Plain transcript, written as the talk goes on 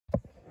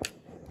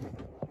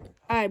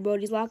Alright, bro,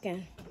 just lock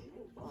in.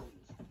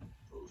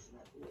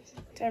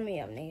 Turn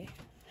me up, nigga.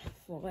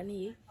 What I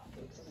need.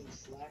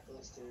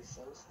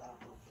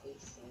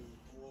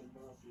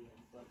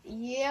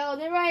 Yo,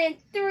 they're running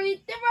 2 or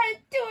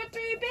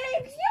 3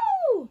 bigs,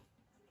 yo!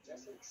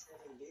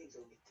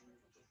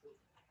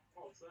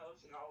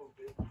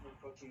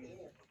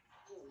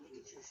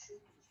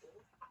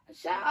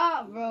 Shut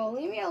up, bro.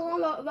 Leave me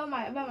alone about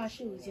my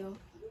shoes, yo.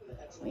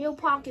 In your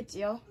pockets,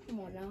 yo. Come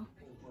on now.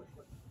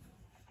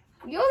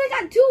 Yo,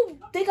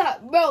 they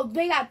got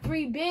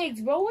 3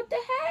 bigs, bro. What the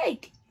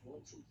heck?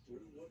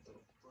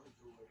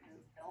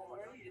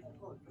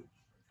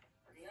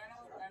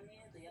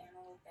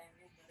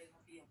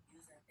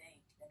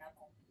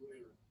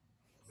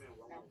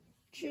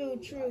 True.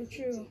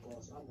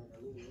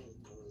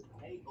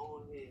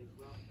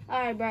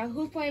 Alright, bro.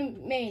 Who's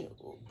playing main?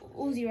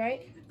 Uzi,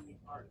 right?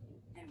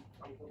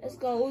 Let's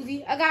go,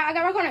 Uzi. I got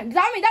my corner. Down.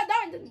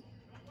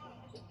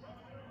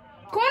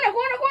 Corner.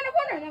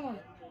 Never mind.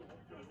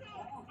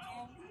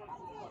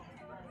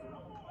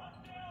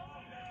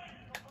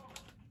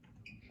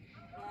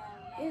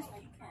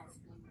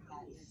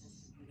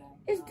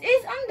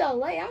 It's under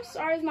late. I'm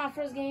sorry, it's my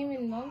first game in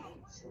a month.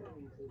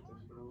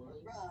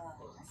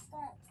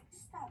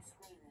 Stop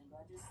screaming, bro.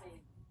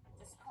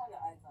 Just call your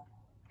icon.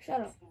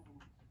 Shut up.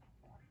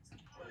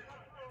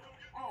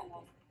 I don't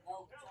know.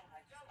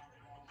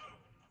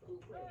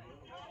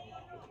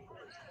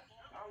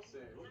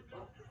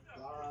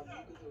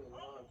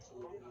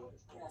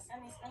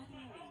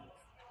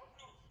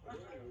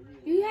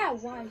 You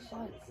have wide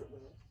shots.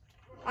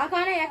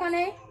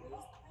 Akane.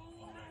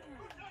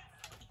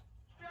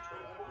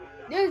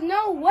 There's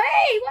no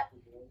way. What?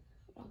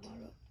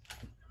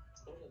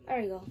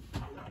 There you go.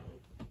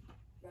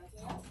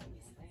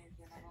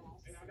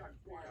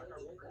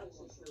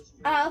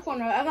 Left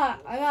corner. I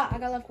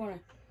got left corner.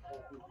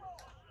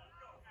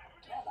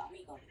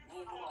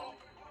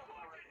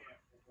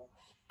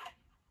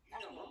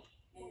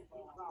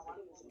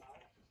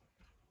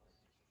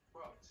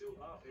 Bro, 2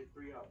 up and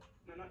 3 up.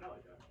 No, not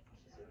like that.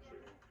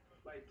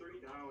 Like 3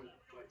 down,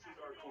 like 2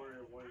 guard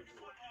corner, 1 is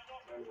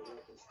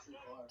too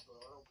hard, bro.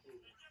 I don't play.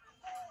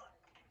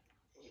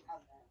 Too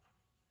fast.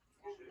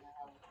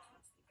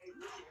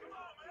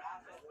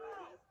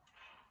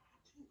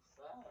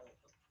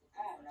 I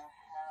don't know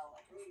how.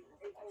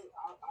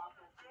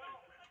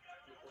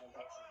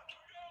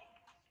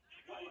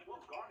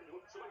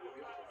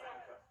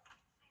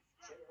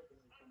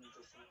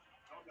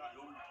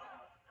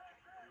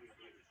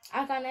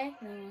 Akane?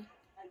 No.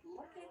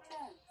 Look at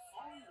that.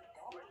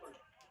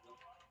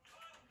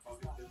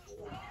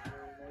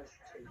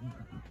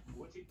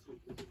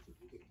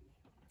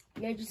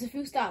 Yeah, just a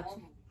few stops.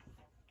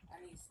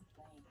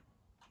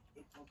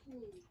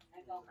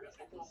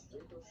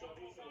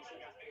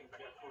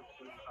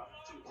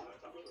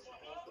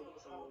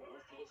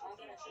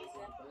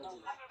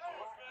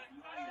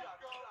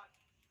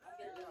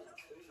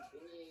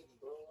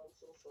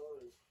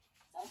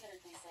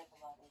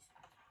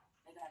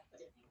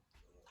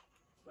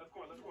 Left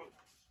corner.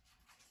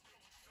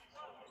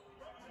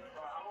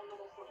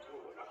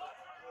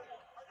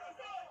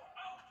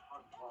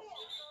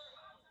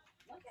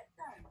 Look at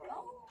that, bro.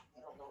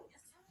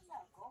 As soon as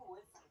I go away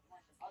from the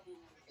point, I'll be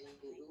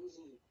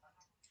Uzi.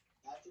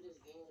 After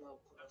this game, I'll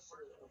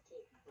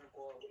pick brick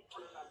wall.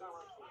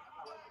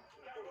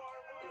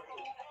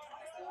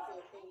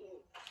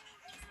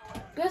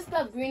 Good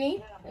stuff,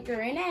 Greenie.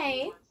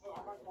 Grenade.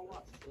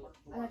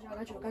 I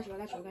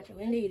got you.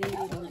 Indeed.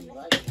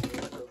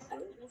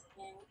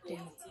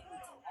 Damn.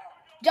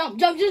 Jump.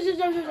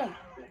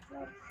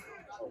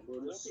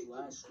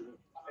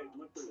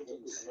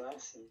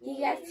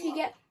 He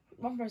get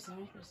one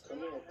person.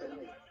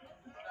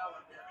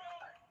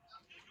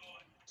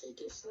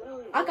 Take it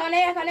slow.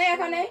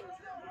 Akane.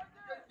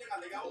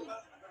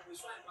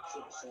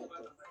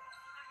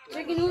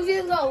 Chicken Uzi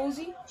is low,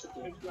 Uzi.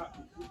 Chicken.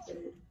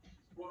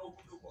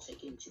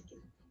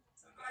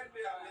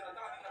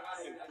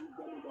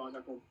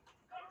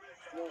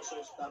 You want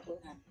to stop it?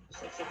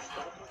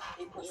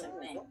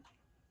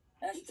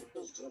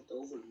 Just jumped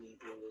over me,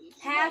 bro.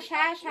 Hash.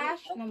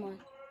 No more.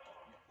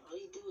 All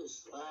you do is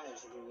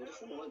slash, bro. This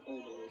is like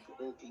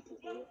old people,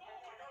 bro.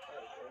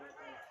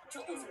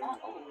 He's not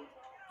old.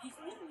 He's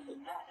literally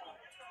not old.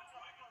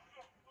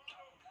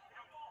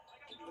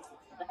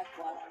 That's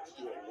why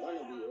You want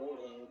to be old,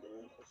 man.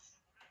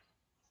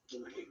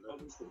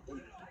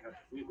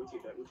 We'll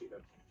take that.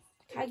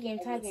 Tie game,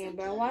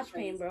 bro. Watch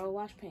pain,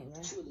 bro.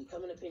 Truly,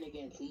 come in the paint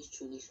again, please.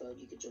 Truly, so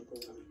you can jump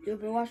over. Yo,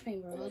 bro, watch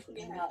pain, bro.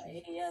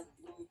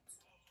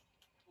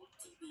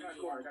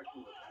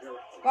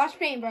 Watch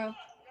pain, bro.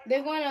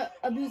 They're going to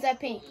abuse that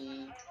paint.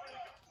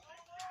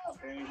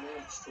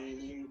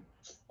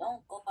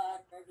 don't go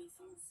out every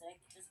few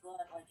seconds. Just go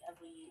out like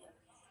every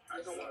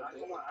I can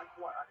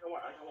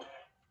want.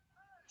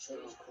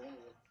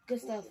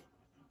 Good stuff.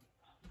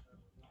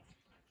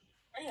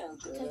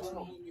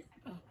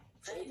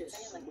 Trey just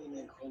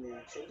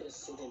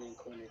sitting in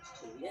corners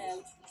too. Yeah,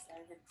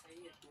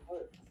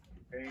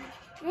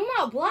 Where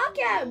my block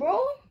at,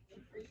 bro?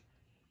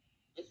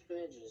 This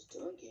man just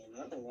done.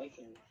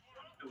 him.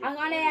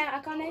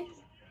 Akane.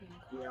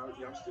 Yeah,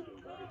 I'm still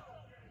doing better.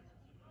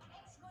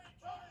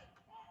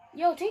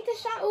 Yo, take the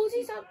shot,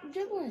 Uzi. Stop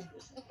dribbling.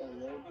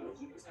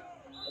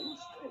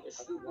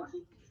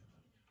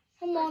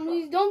 Come on,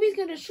 Uzi. Don't be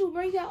scared to shoot.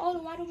 Bring out all the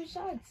wide open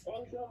shots. I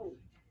tell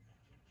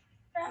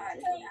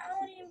you, I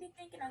don't even be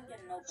thinking I'm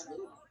getting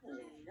open.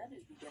 That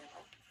just be getting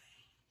open.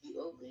 You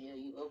open, yeah,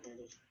 you open.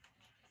 Just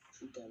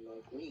shoot that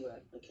low. Where you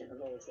at? I can't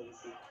remember what you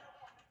shoot.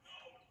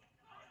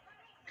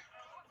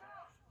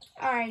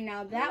 All right,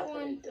 now that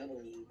one.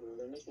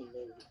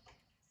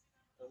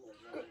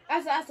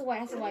 That's the way.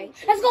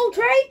 Let's go,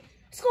 Trey.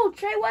 Let's go,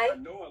 Trey. I Way.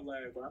 know I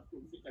lag, but I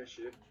couldn't get that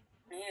shit.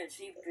 Yeah,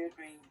 see,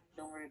 green.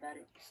 Don't worry about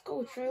it. Let's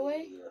go, Trey.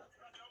 Way.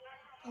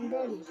 I'm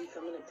Brody.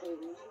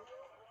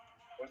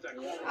 What's that?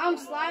 I'm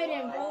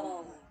sliding,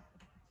 bro.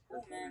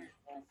 Oh man,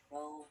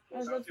 bro.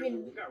 That's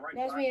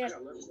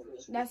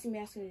me.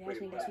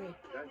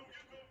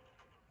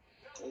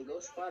 Hey, go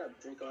spot up,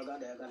 Draco. I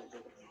got it.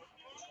 Draco.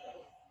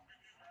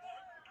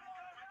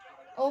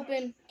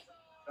 Open.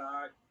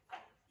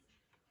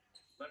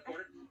 Left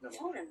corner? No.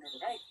 Shoot him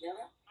right,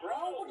 yeah. Bro,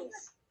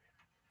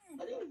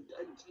 I didn't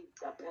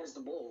got past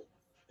the ball.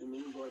 You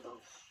mean you go down?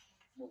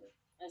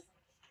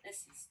 this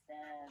is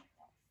bad.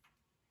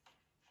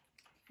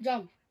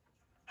 Jump.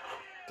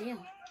 Damn.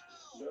 Bro,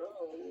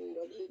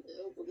 I didn't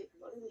forget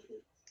money.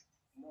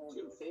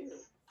 It's fair.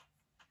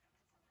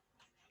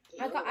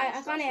 I can't.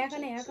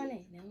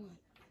 Never mind.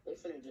 They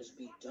finna just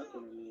be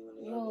dunking on me when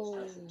they Yo. all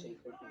this special take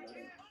with me.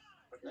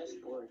 Nice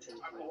board,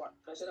 too.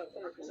 Pass it up.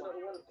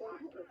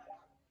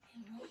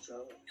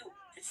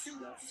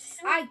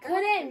 I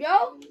couldn't,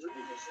 yo.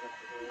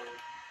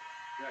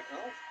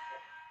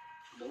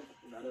 Nope,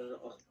 not at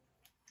all.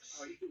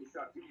 Oh, you could've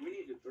shot. We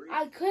needed 3.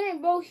 I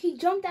couldn't, bro. He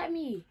jumped at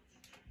me.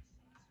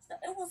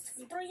 It was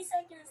 3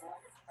 seconds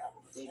left, bro.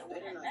 They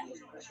better not get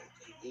special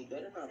tape. They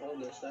better not all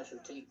get special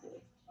tape, bro.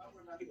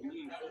 I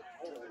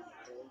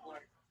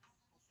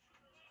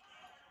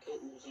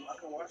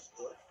can watch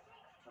it.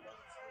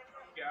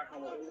 Yeah, I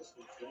can watch it.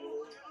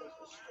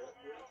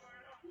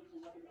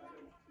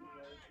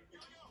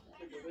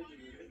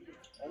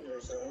 I'm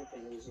very so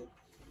open music.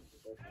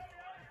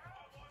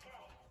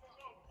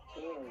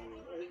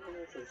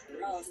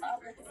 No,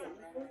 stop looking for me.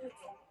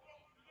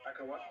 I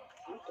can watch.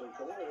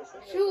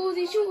 Shoot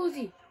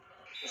Uzi.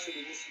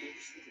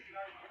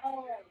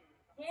 Oh,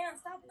 damn,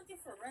 stop looking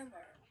for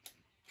Rimmer.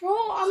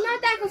 Bro, I'm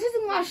not that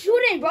consistent when I'm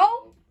shooting,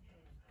 bro.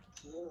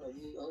 Yeah,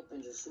 he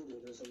opens your shooter,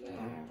 doesn't matter.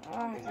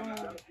 Alright.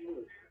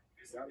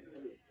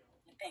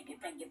 Get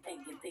ping.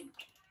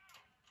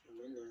 I'm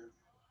in there.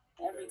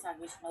 Every time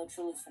you know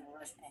Truly's finna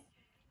rush ping.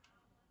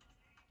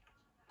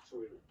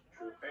 True.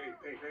 Hey.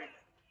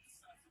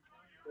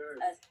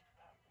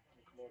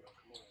 Come on.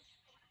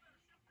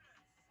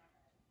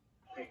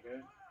 Hey,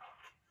 man.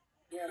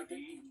 Yeah,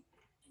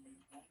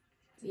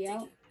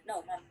 Yeah. No,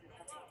 not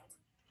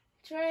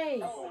Trey.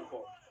 No, I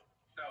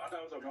thought it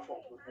was my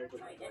fault. Give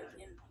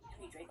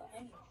me Draco.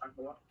 I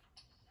can watch.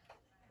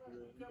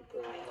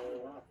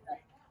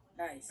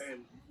 Nice.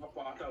 And my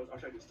fault. I thought I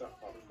should just stop.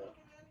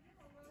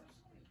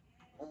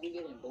 I'm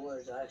getting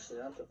boards,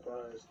 actually. I'm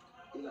surprised.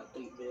 They got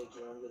 3 bigs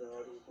and I'm getting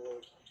all these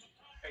boards.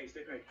 Hey,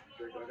 stay paying.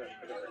 Draco, I got it.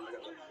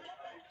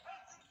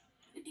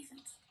 Good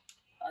defense.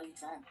 Oh, you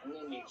trying? I'm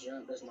gonna make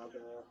jump. That's my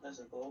bad. That's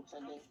a goal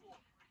sending.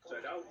 So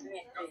that was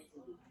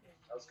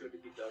good to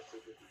keep that.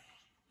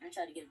 I'm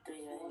trying to get a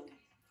 3 right here.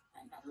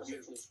 I got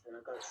you.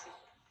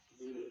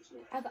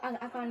 I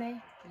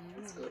can't.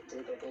 Let's go.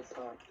 Draco, go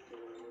pop.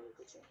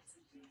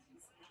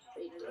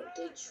 They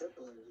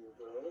tripling you,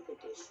 bro. Look at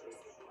this shit.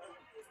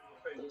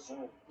 They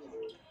so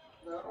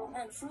No,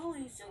 and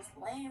Truly's just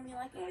playing me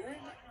like a weird.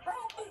 Bro,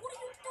 what are you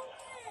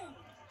doing?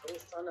 I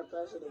was trying to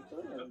pass it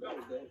again.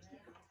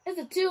 It's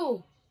a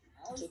 2.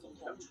 Chicken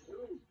touch. I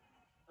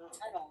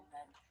don't know.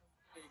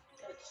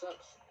 That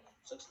sucks.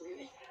 Sucks to me.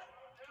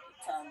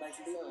 Time, but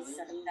you should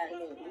have had it.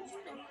 You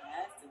didn't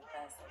have to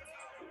pass it.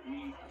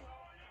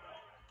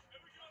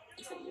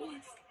 It's a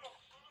waste.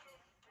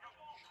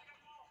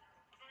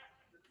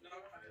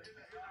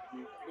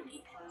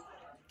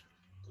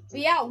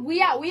 We out.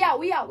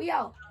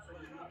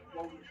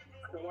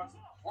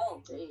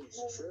 Oh, Dave's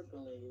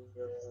tripling you,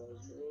 bro. You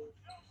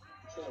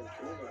can't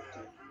do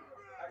nothing.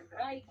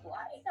 like,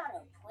 why you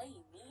gotta play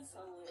me so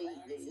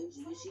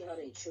You see how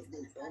they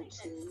triple bump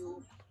to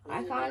you?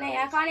 I can't.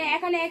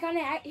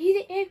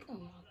 He's it.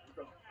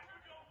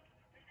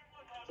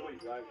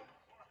 Somebody's lagging.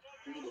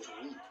 He was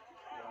weak.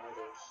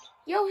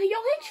 Yo,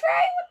 hit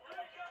Trey.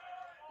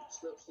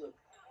 Slip.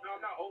 No,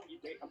 I'm not open.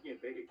 I'm getting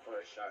baited for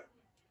a shot.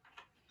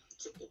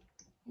 Chicken.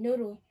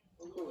 Noodle.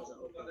 Who was an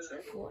open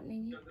check? What,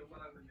 nigga?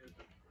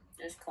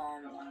 just calm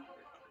down.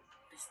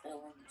 Just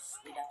still in the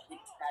sweet out.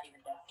 It's not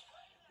even done.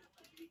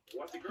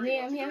 What's the Yeah,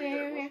 green? I'm here.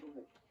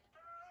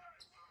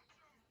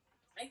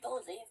 Make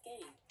those AFK.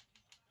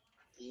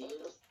 Yeah.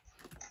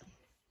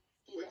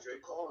 He left the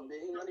car, man.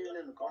 He's not even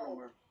in the car no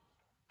more.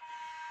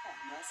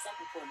 My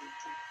second quarter.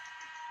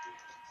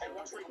 Hey,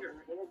 what's right here?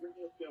 Bring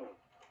this down.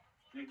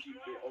 Then keep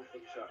it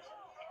open shots.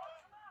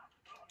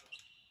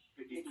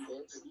 Good Kids,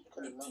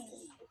 come to my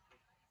thing.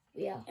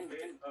 Yeah.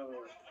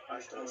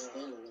 I started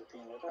standing up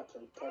here. I got to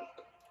the park.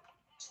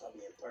 I'll be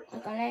in park.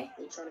 Okay.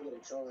 They're trying to get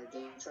a charge.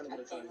 They're trying to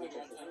get a charge.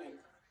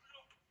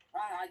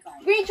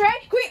 Green tray.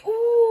 Green.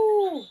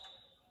 Ooh.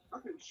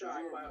 Fucking shot.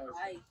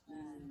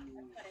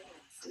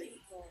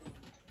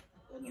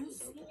 You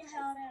see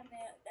how that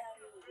man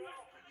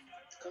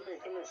Come here,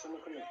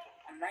 someone come here.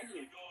 I'm right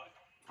here.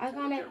 I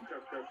got it.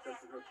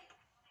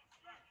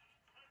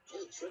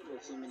 Hey, triple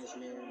team in this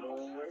man, bro.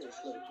 Where is it?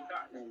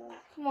 Never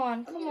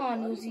mind. Come on,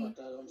 Uzi.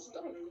 I'm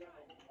stuck.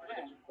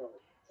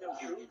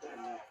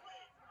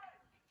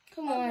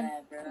 Come on,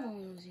 I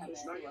Uzi.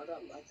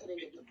 couldn't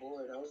get the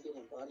board. I was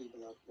getting body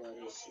blocked by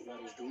this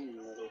green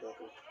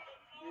motherfucker.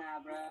 Nah,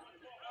 bro.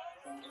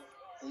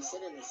 He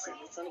said in the shit,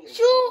 he's trying to get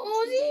Shoot,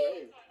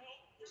 Uzi.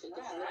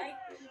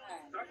 Alright. I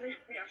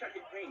tried to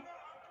get paint.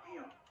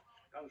 Damn.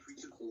 That was free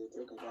too. Cool,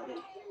 Draco got it.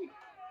 Oh,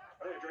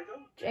 yeah, Draco?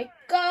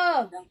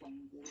 Draco.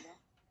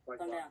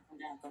 Come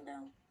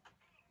down.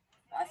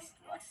 Watch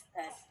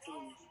pass two.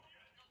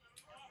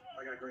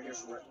 I got green hair.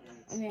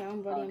 I'm here,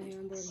 I'm ready.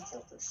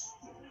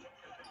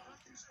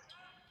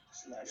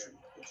 Smashing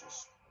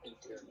bitches.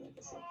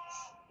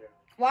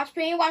 Watch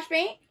paint.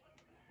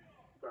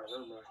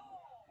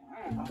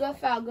 Good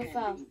foul.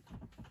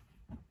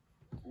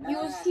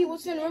 He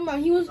was in the rim.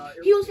 He was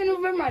in the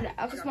rim.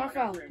 That's a smart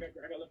foul. I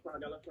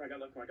got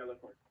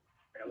left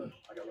corner.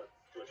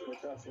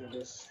 Look out for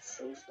this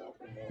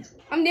showstopper.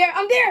 I'm there.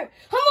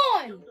 Come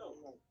on.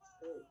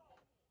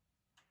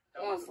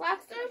 Come on,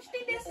 Slackster. What you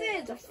think this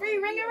is? A free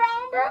ring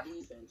around, bro?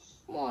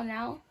 Come on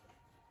now.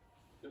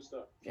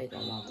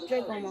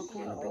 Drake on my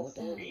corner, bro. What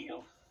the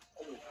hell?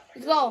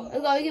 Let's go.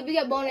 We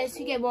get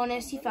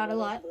bonus. He fouled a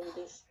lot.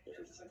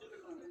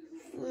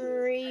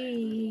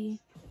 Free.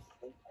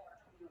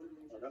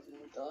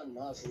 Done,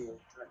 Mafia.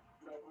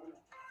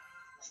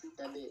 Shoot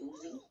that bit,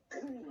 Uzi.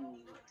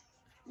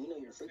 You know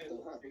you're freak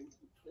though, huh? They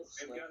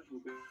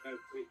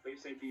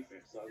same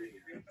defense.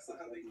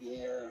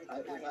 Yeah, I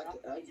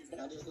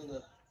just need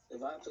to.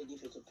 If I play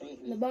defensive paint,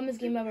 The bum is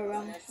game ever, bro.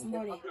 I'm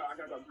ready. I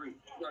got green.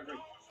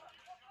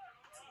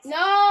 No!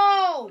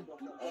 all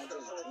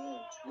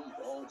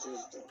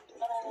just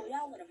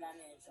Y'all would have my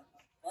man.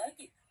 What?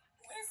 Who is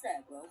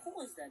that, bro? Who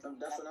is that?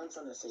 That's what I'm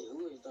trying to say.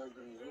 Who is dark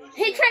green?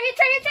 Hit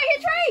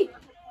Trey!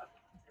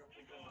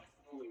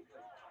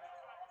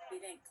 He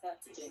didn't cut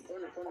to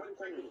Corner.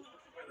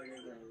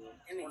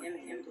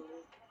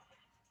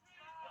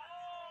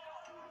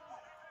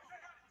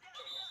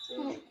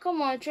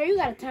 Come on, Trey. You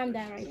gotta time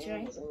that right,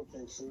 Trey.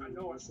 I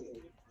know I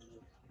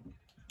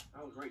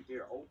was right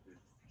there open.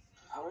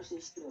 I was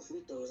just shooting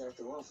free throws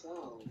after one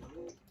foul.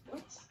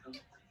 What?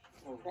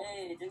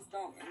 Hey, just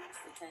don't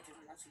instant catch as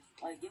much as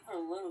like give her a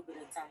little bit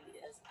of time to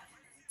you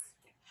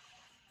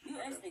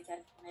instant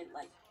catch it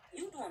like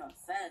you doing a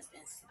fast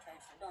instant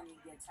catch. You don't even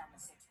get time to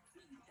set your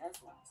feet.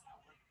 That's what I'm saying.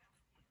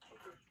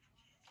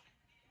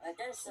 Like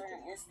there's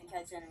certain instant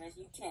catch animations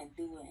you can't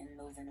do it in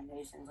those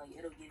animations. Like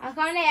it'll give you I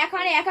can't.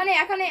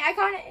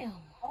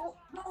 Oh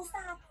no,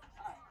 stop.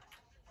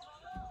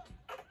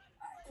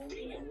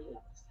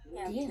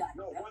 Yeah, Damn.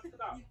 No, one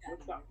stop.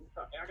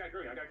 I got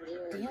green.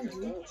 Damn,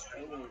 dude.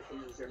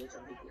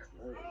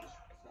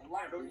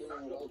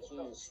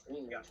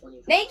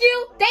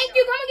 Thank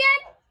you. Come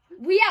again.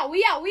 We out.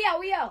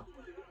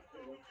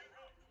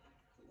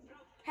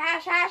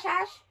 Hash.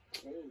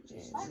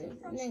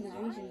 Niggas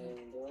reaching.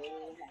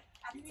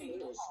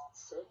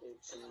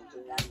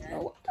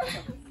 Oh, what the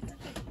hell?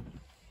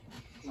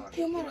 I'm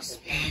gonna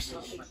smash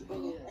this.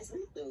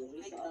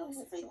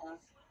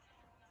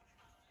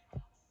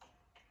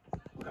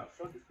 We got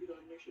fucking feet on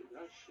that shit.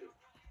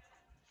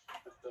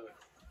 That's the.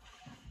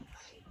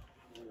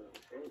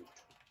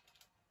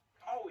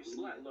 Always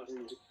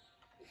lackluster.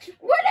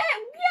 Where that?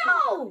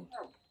 Yo!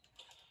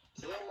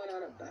 Cam went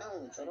out of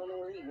bounds. I don't know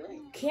where he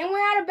went. Cam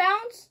went out of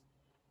bounds?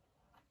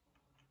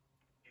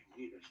 You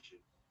need that shit.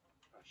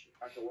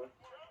 After what?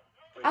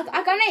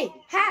 I got it.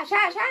 Hash.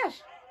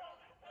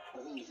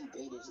 He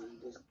baited you. He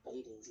just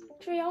baited you.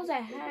 Trey, I was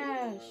at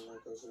hash.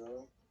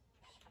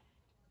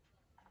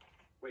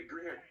 Wait,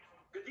 green hair.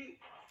 Good deep.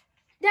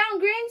 Down,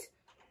 Greens.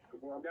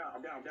 I'm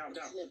down.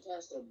 Slip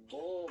past the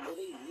ball, but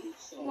he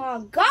reached Oh my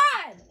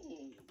God.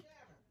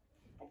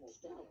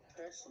 Almost down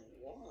passing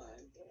wide. I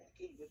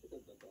can't get the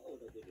ball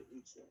to get it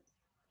reach him.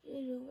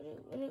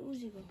 Where did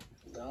Uzi go?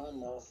 Don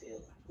Mafia.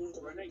 Who's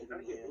the one that can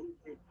get him?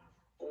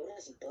 Oh,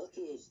 that's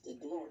Buckets. The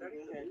dude over there, I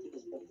think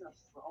it's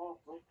Buckets.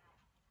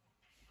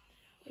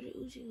 Where did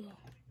Uzi go?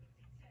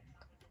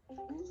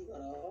 Uzi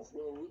got off.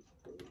 Well,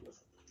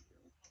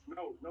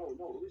 No.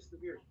 Listen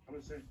here. I'm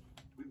gonna say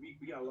we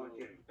got a lot of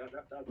game. That's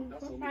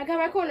on me. I got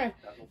my corner.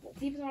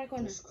 Deep in my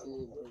corner. that's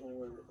cool. But don't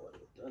worry about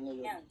it.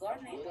 Yeah,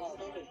 guard me.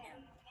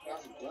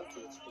 That's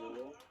Buckets,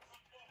 bro.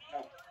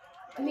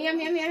 I'm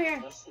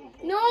here.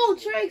 No,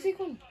 Trey, take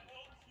one.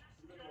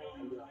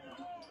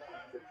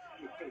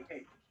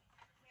 Hey.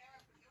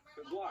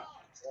 Good block.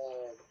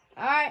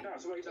 Alright. No,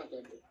 somebody down.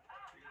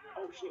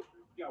 Oh shit.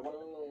 Yeah, what?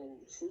 Oh,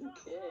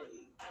 2K.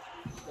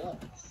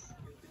 Sucks.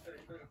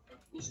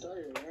 You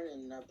started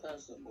running and I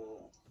passed the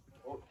ball.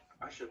 Oh,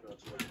 I should know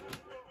too.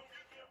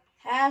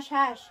 Hash.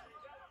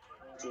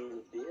 To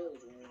the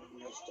Bills, man.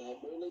 Messed up.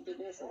 But look at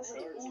that for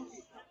Chargers.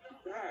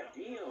 God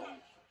damn.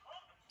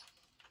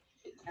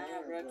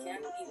 Nah, bro,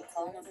 Cam keep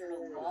calling for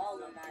the ball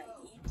and not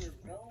either,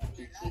 bro.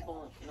 He keep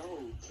on. No,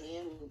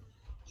 Cam.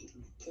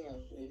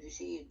 If you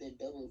see the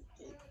double,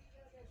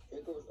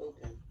 it goes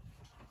open.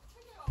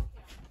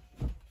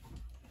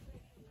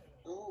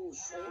 Oh,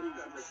 shit.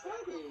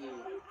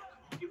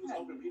 He was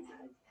open, people.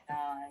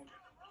 God.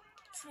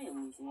 Shit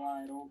was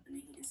wide open and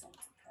he did something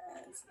to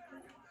pass, bro.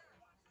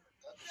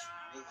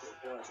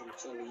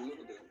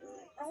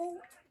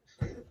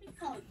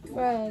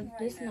 Bro,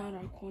 this not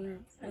our corner.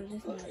 Bro,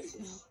 this not.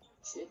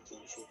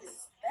 Chicken.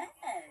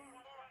 Bad.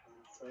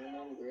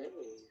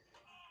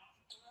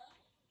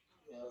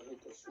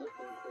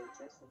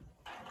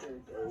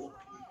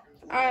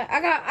 Alright,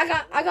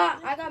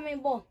 I got main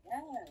ball.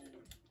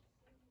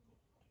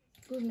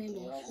 Who's main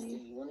ball?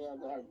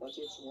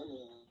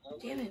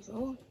 Damn it,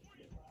 bro.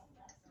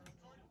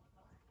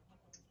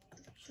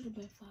 Should have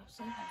been 5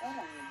 seconds.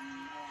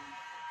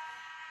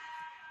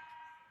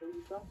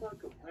 Stop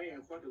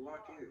complaining. Fucking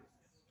lock in.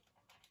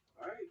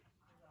 Alright?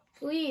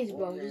 Please,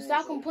 bro. Just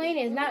stop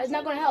complaining. It's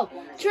not gonna help.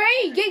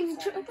 Trey,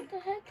 what the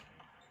heck?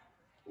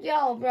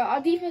 Yo, bro,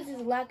 our defense is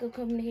a lack of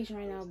communication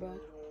right now, bro.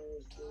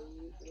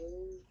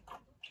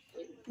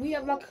 We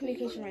have lack of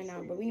communication right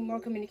now, bro. We need more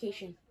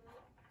communication.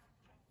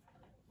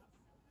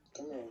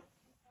 Come on.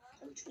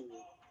 Come to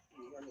me.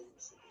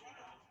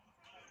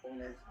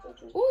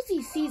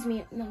 Uzi sees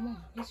me. No, mom,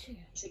 he's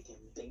chicken.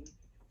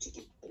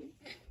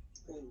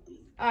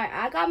 Alright,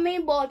 I got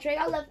main ball. Trey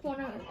got left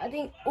corner. I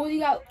think Uzi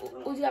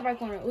got right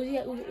corner. Uzi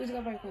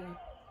got right corner.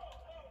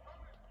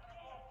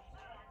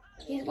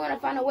 He's going to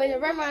find a way to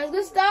run. It's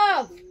good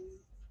stuff.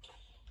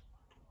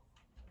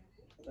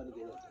 I gotta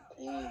get up the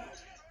pain. I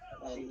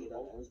gotta get out.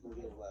 I was gonna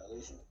get a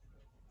violation.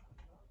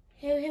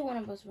 Hit one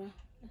of us, bro.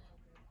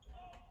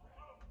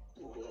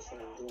 That's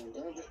what I'm doing.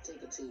 Don't just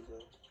take a two, bro.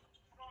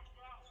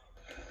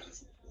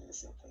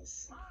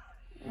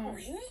 Oh,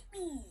 hit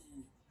me.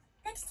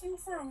 Next to you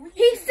for a reason.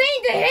 He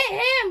seemed to hit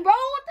him, bro.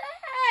 What the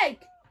heck?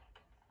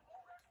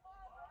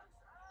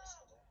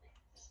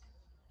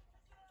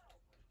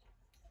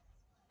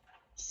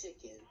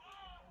 Chicken.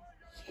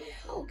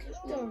 Yo, get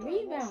the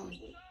rebound.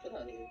 Get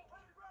out of here.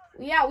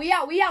 We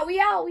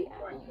out.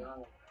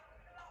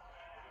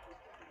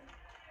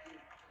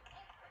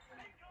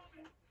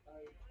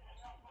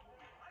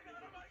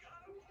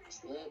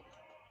 Slip.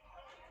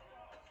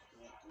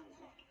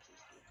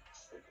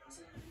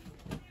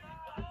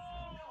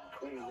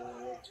 There you go.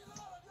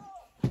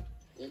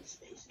 Good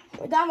space.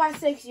 We're down by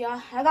 6,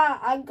 y'all. I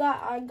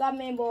got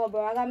main ball,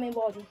 bro. I got main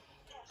ball.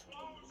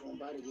 I'm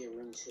about to get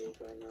rim safe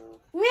right now.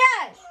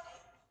 Yes.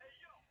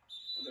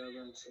 I got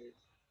rim safe.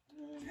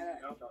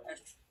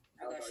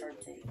 I got sharp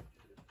tape.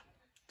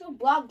 Good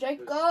block,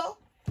 Draco.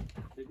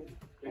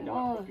 Come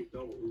on.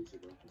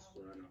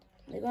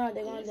 They're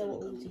They're gonna double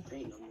Uzi.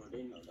 They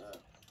know that.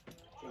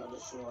 Y'all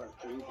just saw our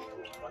 3 there.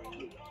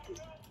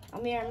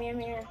 I'm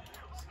here.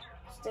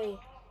 Stay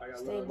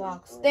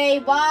box. Stay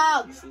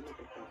box.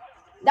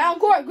 Down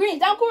court, Green.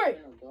 Down court.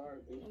 I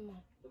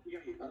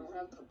don't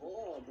have the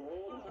ball, bro.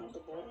 I don't have the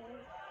ball.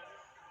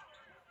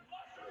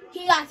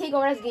 He gotta take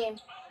over this game.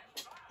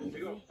 They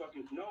gonna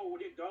fucking no,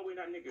 they doubling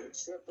that nigga.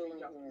 Tripping.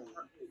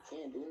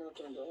 Can't do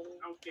nothing, bro.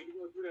 I don't think you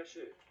gonna do that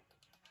shit.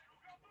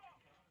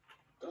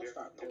 Don't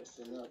start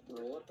posting up,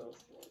 bro. What the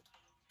fuck?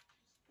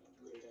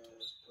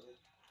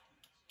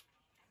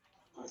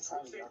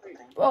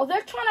 Bro,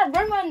 they're trying to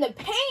run around the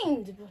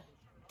paint.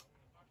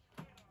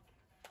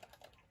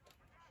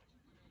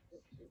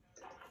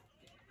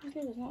 This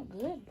nigga's not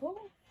good, bro.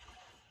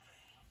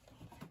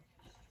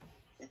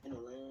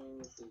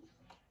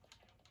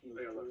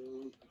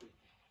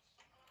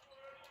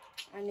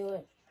 I knew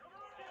it.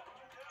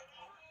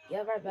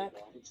 Yeah, right back.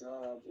 Good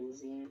job,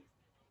 Uzi.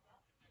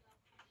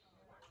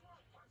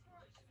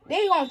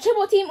 They gonna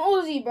triple team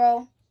Uzi,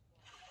 bro.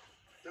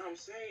 No, I'm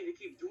saying they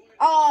keep doing it.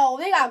 Oh,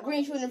 they got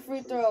Green shooting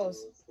free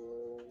throws.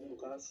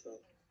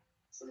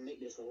 So to make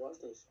this, so watch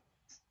this.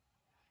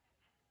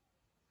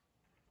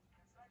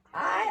 I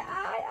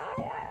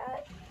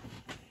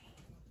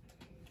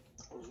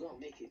was gonna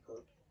make it,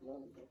 bro.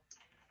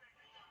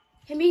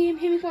 Hit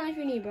me corner if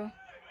you need, bro.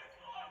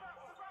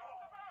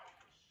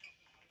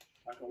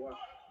 I can watch.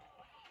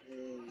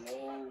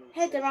 No.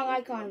 Hit the wrong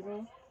icon,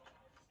 bro.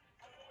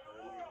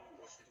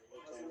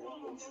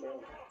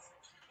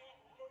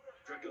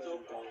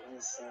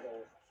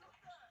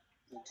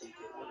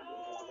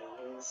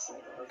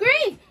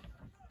 Green!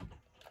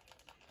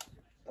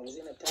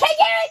 Take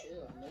it!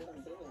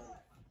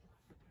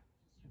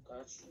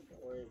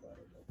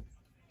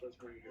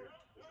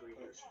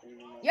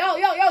 Yo,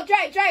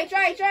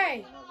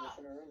 Trey.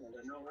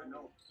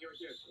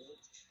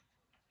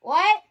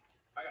 What?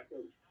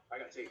 I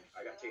got tape.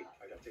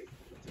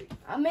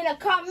 I'm in a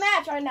cup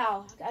match right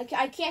now.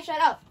 I can't shut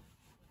up.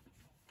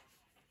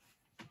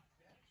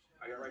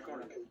 I got right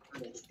corner.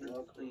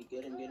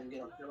 Get him.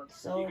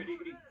 So,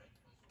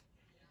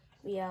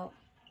 we out.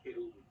 Hit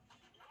Uzi.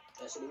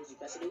 Pass it Uzi,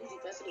 pass it Uzi,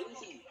 pass it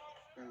Uzi.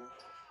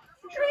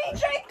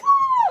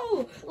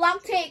 Draco!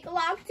 Lock take,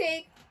 lock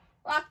take,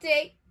 lock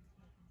take.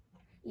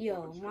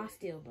 Yo, my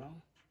steal, bro.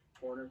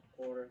 Corner.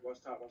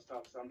 Watch top.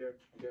 I'm there.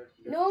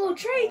 No,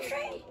 Trey.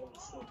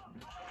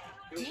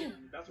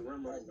 That's a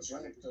rim run.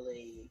 Jump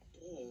delay.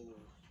 Dang.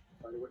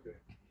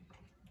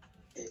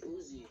 Hey,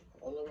 Uzi,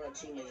 all of our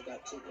teammates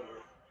got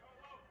takeover.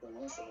 But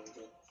most of them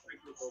did.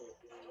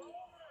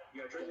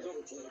 You got Draco.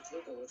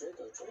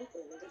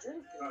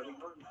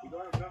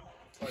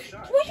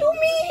 What you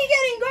mean he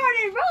getting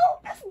guarded, bro?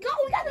 Let's go.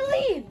 We got to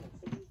leave.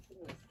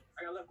 I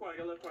got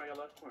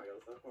left corner.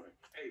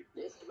 Hey,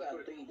 This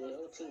got 3. The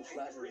whole team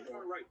flashing. Green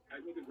going right. I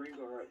need the green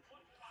going right.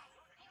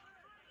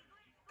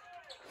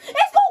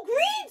 Let's go,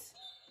 Greens.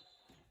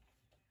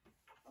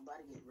 I'm about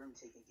to get rim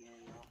take again,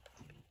 y'all.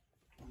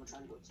 I'm gonna try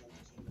to go check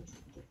this.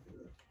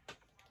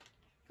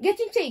 Get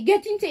in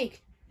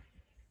take.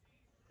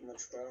 I'm gonna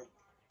try.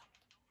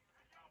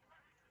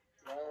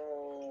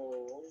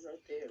 Oh, what was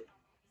right there?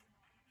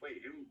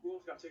 Wait, who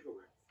else got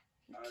takeover?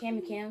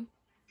 Cam. Cam.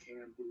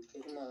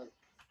 Come on.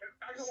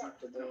 I got one.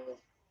 The ball.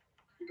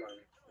 You got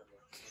it.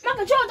 My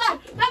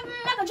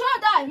controller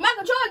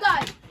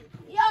died.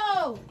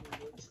 Yo.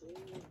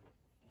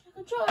 My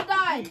controller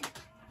died.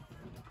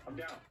 I'm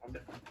down.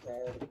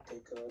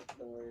 Take up.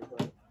 Don't worry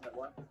about it. That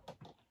what?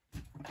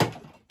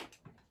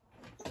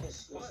 Yes.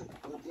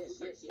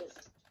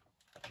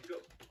 Go.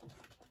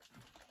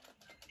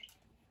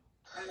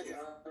 I'm gonna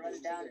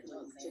run down and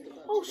Take a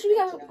dunk. Oh, should we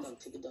got?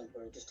 Take a dunk,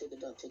 bro. Just take a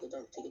dunk or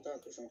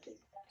something.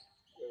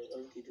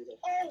 Or you can do that.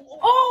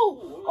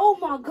 Oh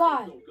my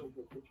God.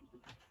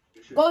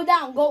 Go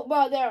down, bro.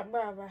 There,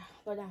 bro.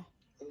 Go down.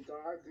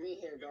 Guard green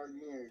here.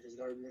 Just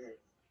guard green here.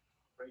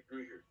 Right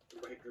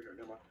here.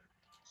 Never mind.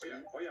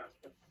 Oh yeah.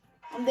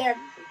 I'm there.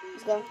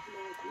 Let's go.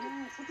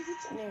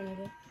 There,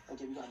 nigga.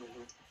 Okay, we got it,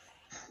 bro.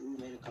 We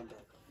made a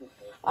comeback.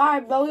 All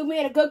right, bro. We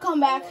made a good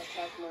comeback. Let's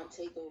talk about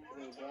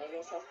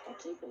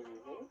takeover,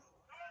 bro.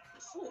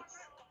 Sucks.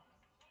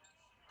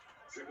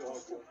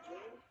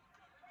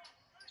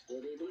 Yeah,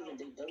 they leaving.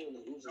 They double the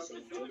Uzi.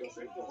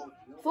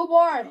 Full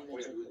board.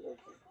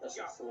 That's a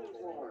full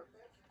board.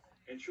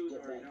 And choose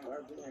Get right back. now.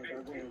 Guard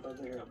green here.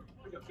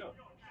 Go.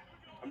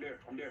 I'm there.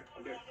 Remember.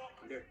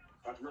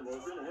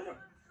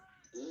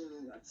 I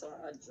thought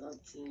I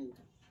jumped too.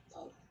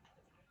 Oh,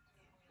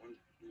 One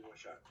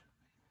shot.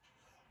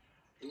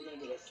 you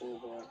didn't get a full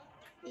ball.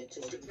 Yeah,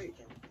 take it. Take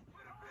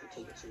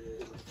it to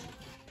you.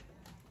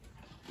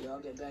 Y'all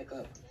get back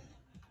up.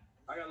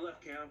 I got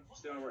left, Cam.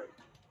 Stay on right.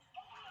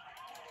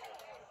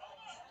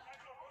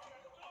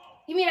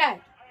 Give me that.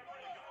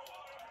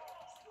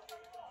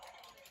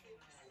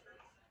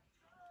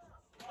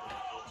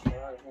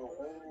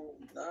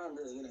 Now I'm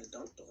just getting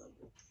dunked on.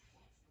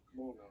 Come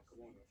on now.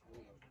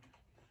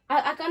 I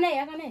can.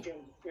 Cam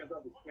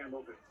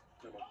open.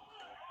 Never mind.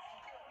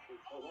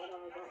 Oh, no.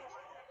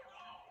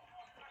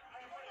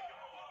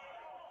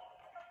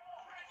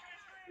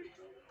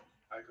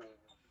 Icon.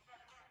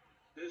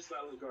 This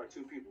style guard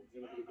 2 people.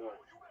 You know who the guard.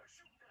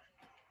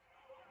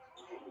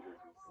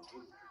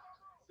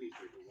 Please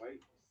drink the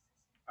white.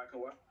 Icon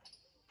what?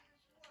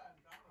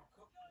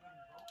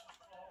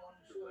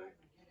 Delay.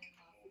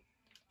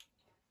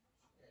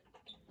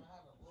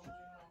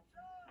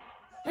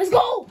 Let's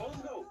go.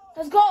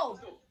 Let's go.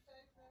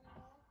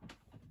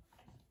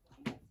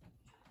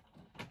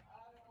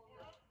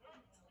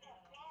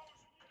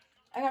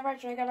 I got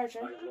right. I got left.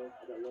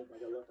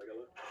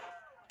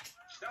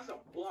 That's a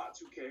block,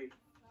 2K.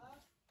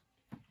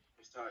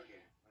 It's tie game.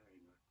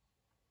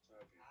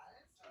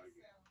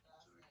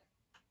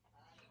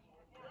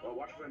 Well,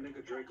 watch for that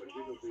nigga Draco. He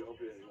will be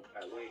open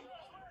at lane.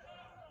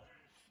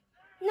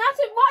 Not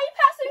to. Why are you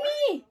passing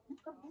me?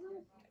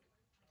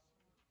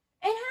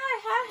 And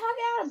how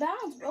get out of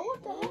bounds, bro? What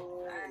the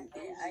hell?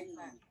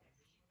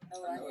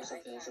 It's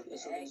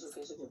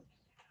okay.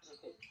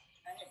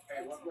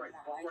 Hey, walk right,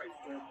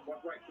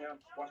 Cam.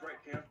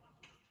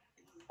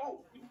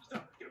 Oh,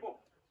 stop. Get the ball.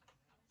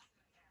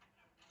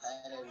 I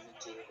didn't even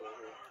take it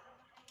over.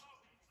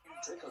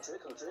 Draco.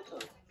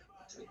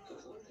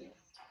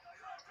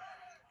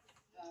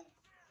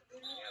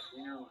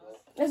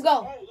 Let's go.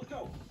 Oh, let's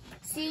go.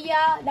 See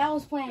ya. That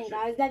was planned,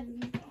 guys.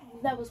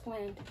 That was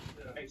planned.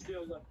 Hey, stay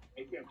left.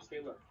 Hey, Cam, stay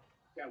left.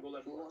 Cam, go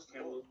left.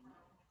 Cam, go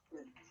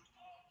left.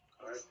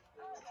 All right.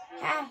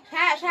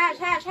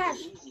 Hash.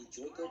 Easy.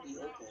 Draco be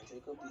open.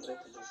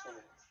 Just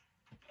fine.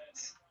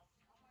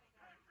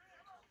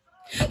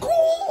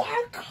 Oh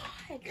my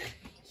God.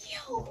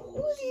 Yo,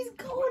 Uzi's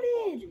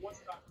goated.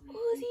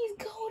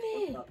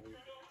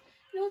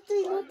 No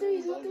threes. Hey,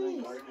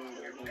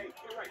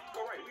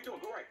 go right. We doing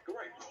go right.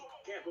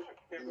 Cam, go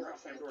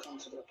right. Come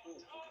to the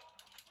paint.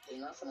 They're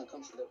not gonna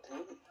come to the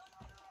paint.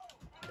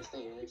 This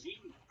thing is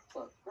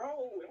fuck. Bro,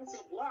 it's a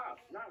block.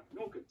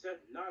 No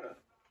contest, nada.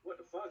 What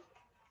the fuck?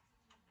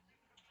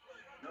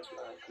 Nothing.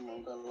 Alright, come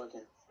on, go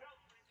looking.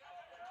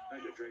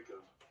 Thank you, Draco.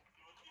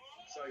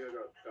 Saw you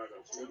go. Draco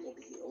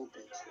be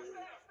open too.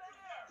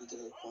 He get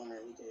a corner.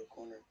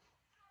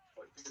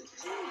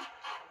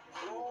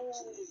 No.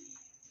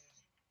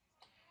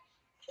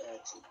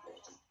 cheap,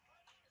 baby.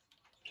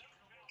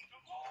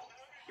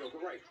 Yo, go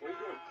right. What are you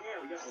doing? Cam,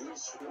 we got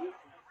some.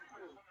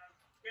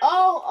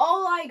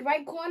 Oh, like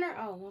right corner?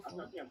 Oh, my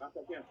fault.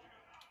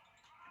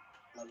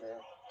 My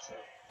bad. Sorry.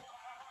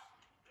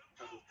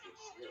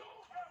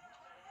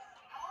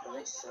 Are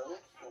they selling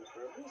on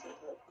purpose?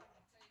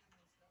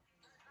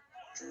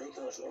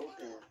 Draco's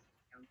open.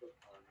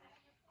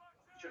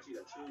 Chelsea,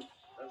 that too.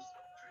 That's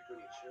Draco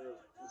need chill.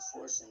 He's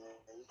forcing it.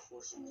 He's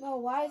forcing it. Bro,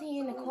 why is he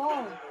in the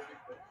call?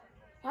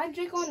 Why is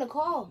Draco in the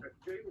call?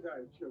 Draco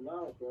gotta chill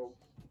out, bro.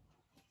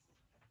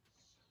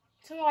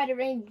 Somebody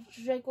ring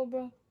Draco,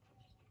 bro.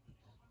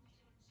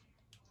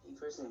 He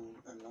pressing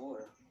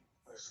ignore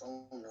or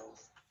phone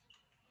off.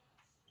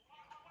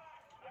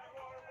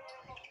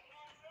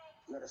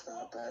 You gotta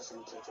stop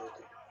passing to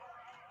Draco.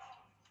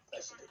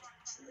 Pass it to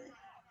Trey.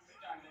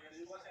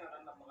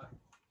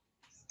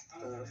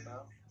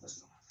 Let's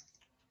go.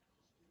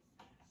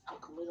 How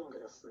come we don't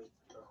get a free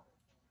throw?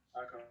 I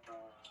come.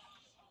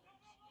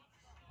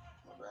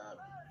 My bad.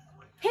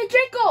 Hit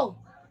Draco!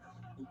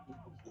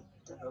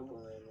 The elbow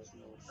lane is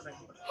no.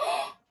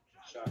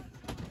 Shot.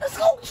 Let's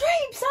go,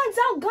 Trey! Sun's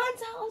out,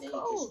 guns out, let's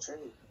go!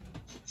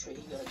 Trey,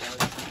 he got a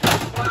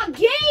Come on,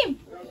 game!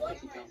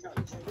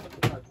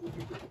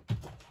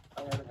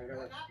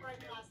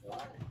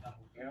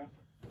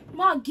 Come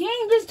on,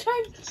 game, this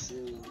turn.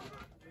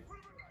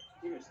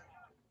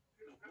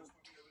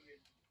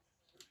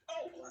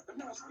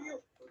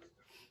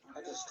 I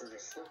just started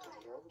flipping,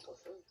 bro. What the fuck?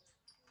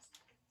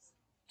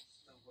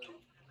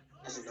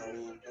 Is it going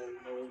in?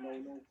 No.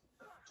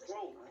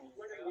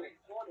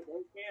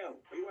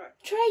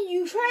 Trey,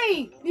 you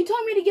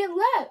told me to get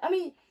left. I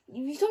mean,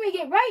 you told me to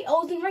get right. I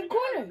was in right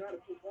corner.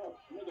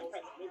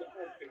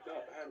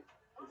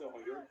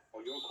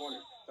 On your corner.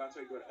 That's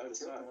how you go to the other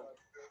side.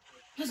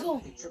 Let's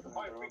go.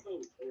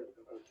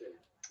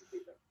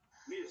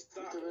 We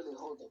can really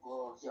hold the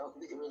ball. Yo,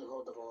 we can really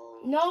hold the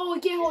ball. No, we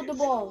can't hold the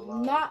ball.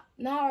 Not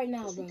right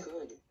now, Yes, bro. we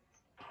could.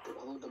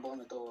 Hold the ball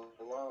and throw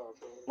a lob,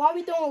 bro. Why are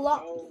we throwing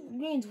lob?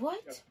 Means what?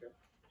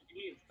 You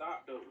need to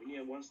stop, though. We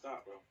need one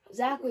stop, bro.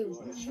 Exactly.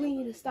 We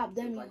need to stop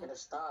them. If I get a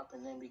stop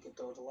and then we can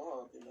throw the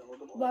lob and then hold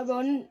the ball. But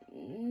bro,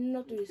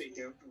 no threes.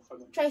 Here.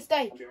 Trey,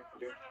 stay. I'm there.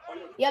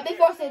 Yeah, they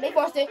forced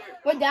it.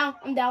 We're down.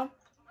 I'm down.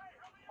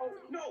 Oh,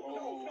 no.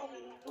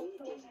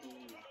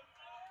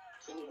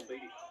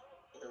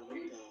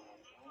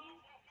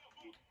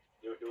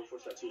 They will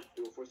force that too.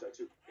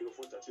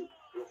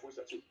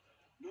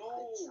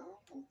 No.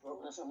 Bro,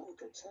 that's a move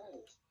to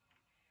chase.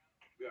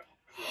 Yeah.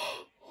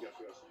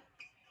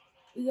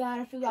 We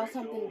gotta figure out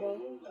something, bro.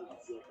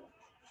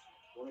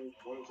 One of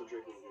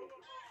Draco.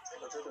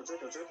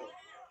 Draco.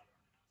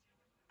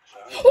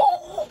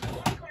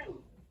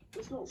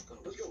 Let's go. Come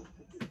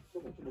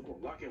on.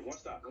 Lock in. One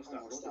stop. I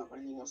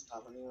need one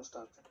stop.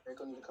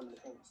 Draco need to come in the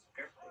paint.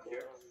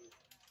 Here.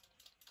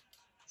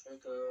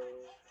 Draco.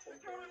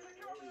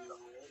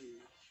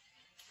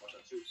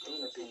 Come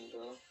in the paint,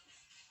 bro.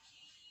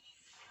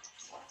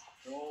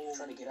 No.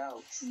 Try to get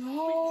out.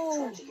 No.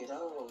 Try to get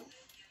out.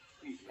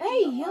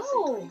 Hey, He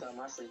yo. got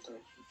my free throw.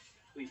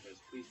 Please miss.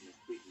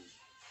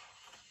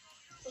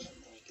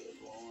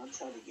 I'm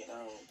trying to get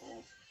out,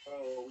 bro.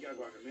 Oh, we gotta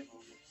go after him.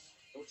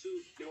 No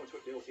two. They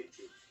will take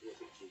two.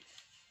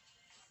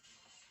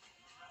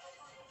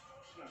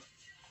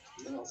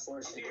 They're gonna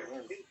force it to him.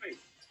 In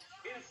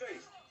his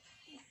face.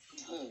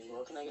 Dang,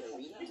 bro, can I get a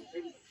rebound?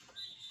 You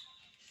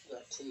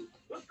got two.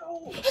 Let's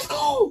go.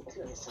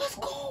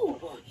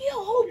 Yo,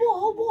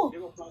 hold ball.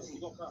 They're gonna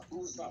pop.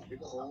 Uzi,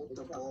 hold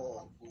the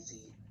ball.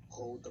 Uzi,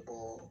 hold the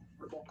ball.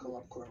 Come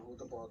up court, hold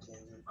the ball,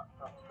 Camden.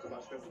 Come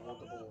up court, hold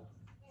the ball.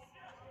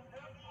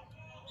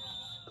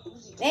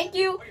 Uzi, Thank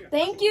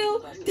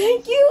you.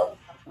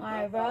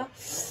 Alright, bro.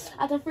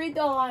 At the free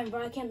throw line,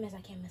 bro. I can't miss,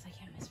 bro. Damn,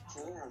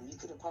 you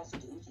could have passed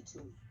it to Uzi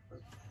too.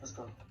 Let's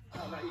go.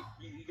 Oh, no,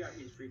 he got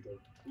his free throw.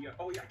 He got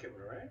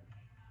Kevin, right?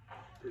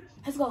 Please.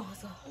 Let's go.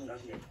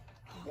 That's game.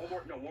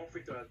 One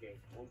free throw. That's game.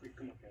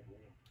 Come on, Kevin.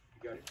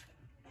 You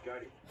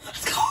got it.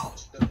 Let's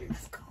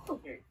go.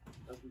 Okay.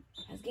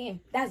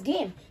 That's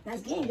game,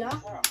 y'all.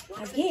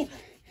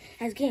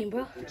 That's game,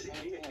 bro.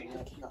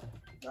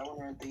 Y'all want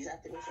to run threes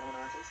after this?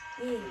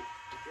 Yeah.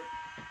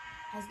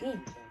 That's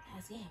game.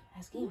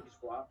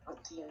 Flop.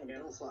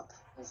 Don't flop.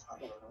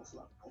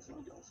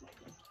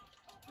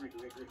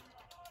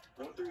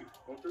 Three.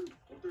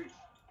 One three.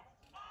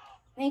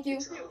 Thank you.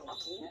 Oh,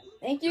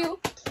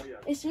 yeah.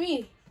 It's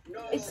me.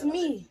 No.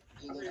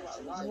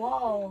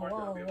 Whoa.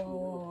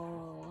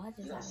 What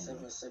They is got that?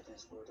 7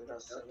 seconds, bro. They're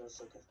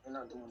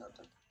not doing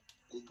nothing.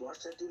 Watch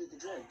that dude at the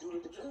drag.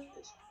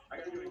 I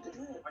gotta do it.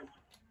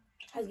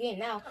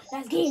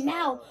 That's game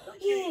now.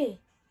 Yeah.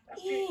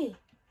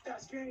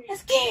 That's game.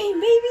 That's game,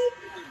 baby.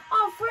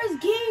 Our first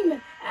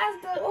game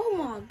after. Oh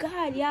my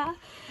God, y'all.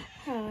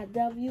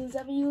 W's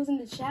in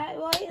the chat.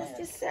 Well,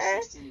 yes, sir.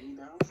 16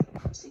 rebounds.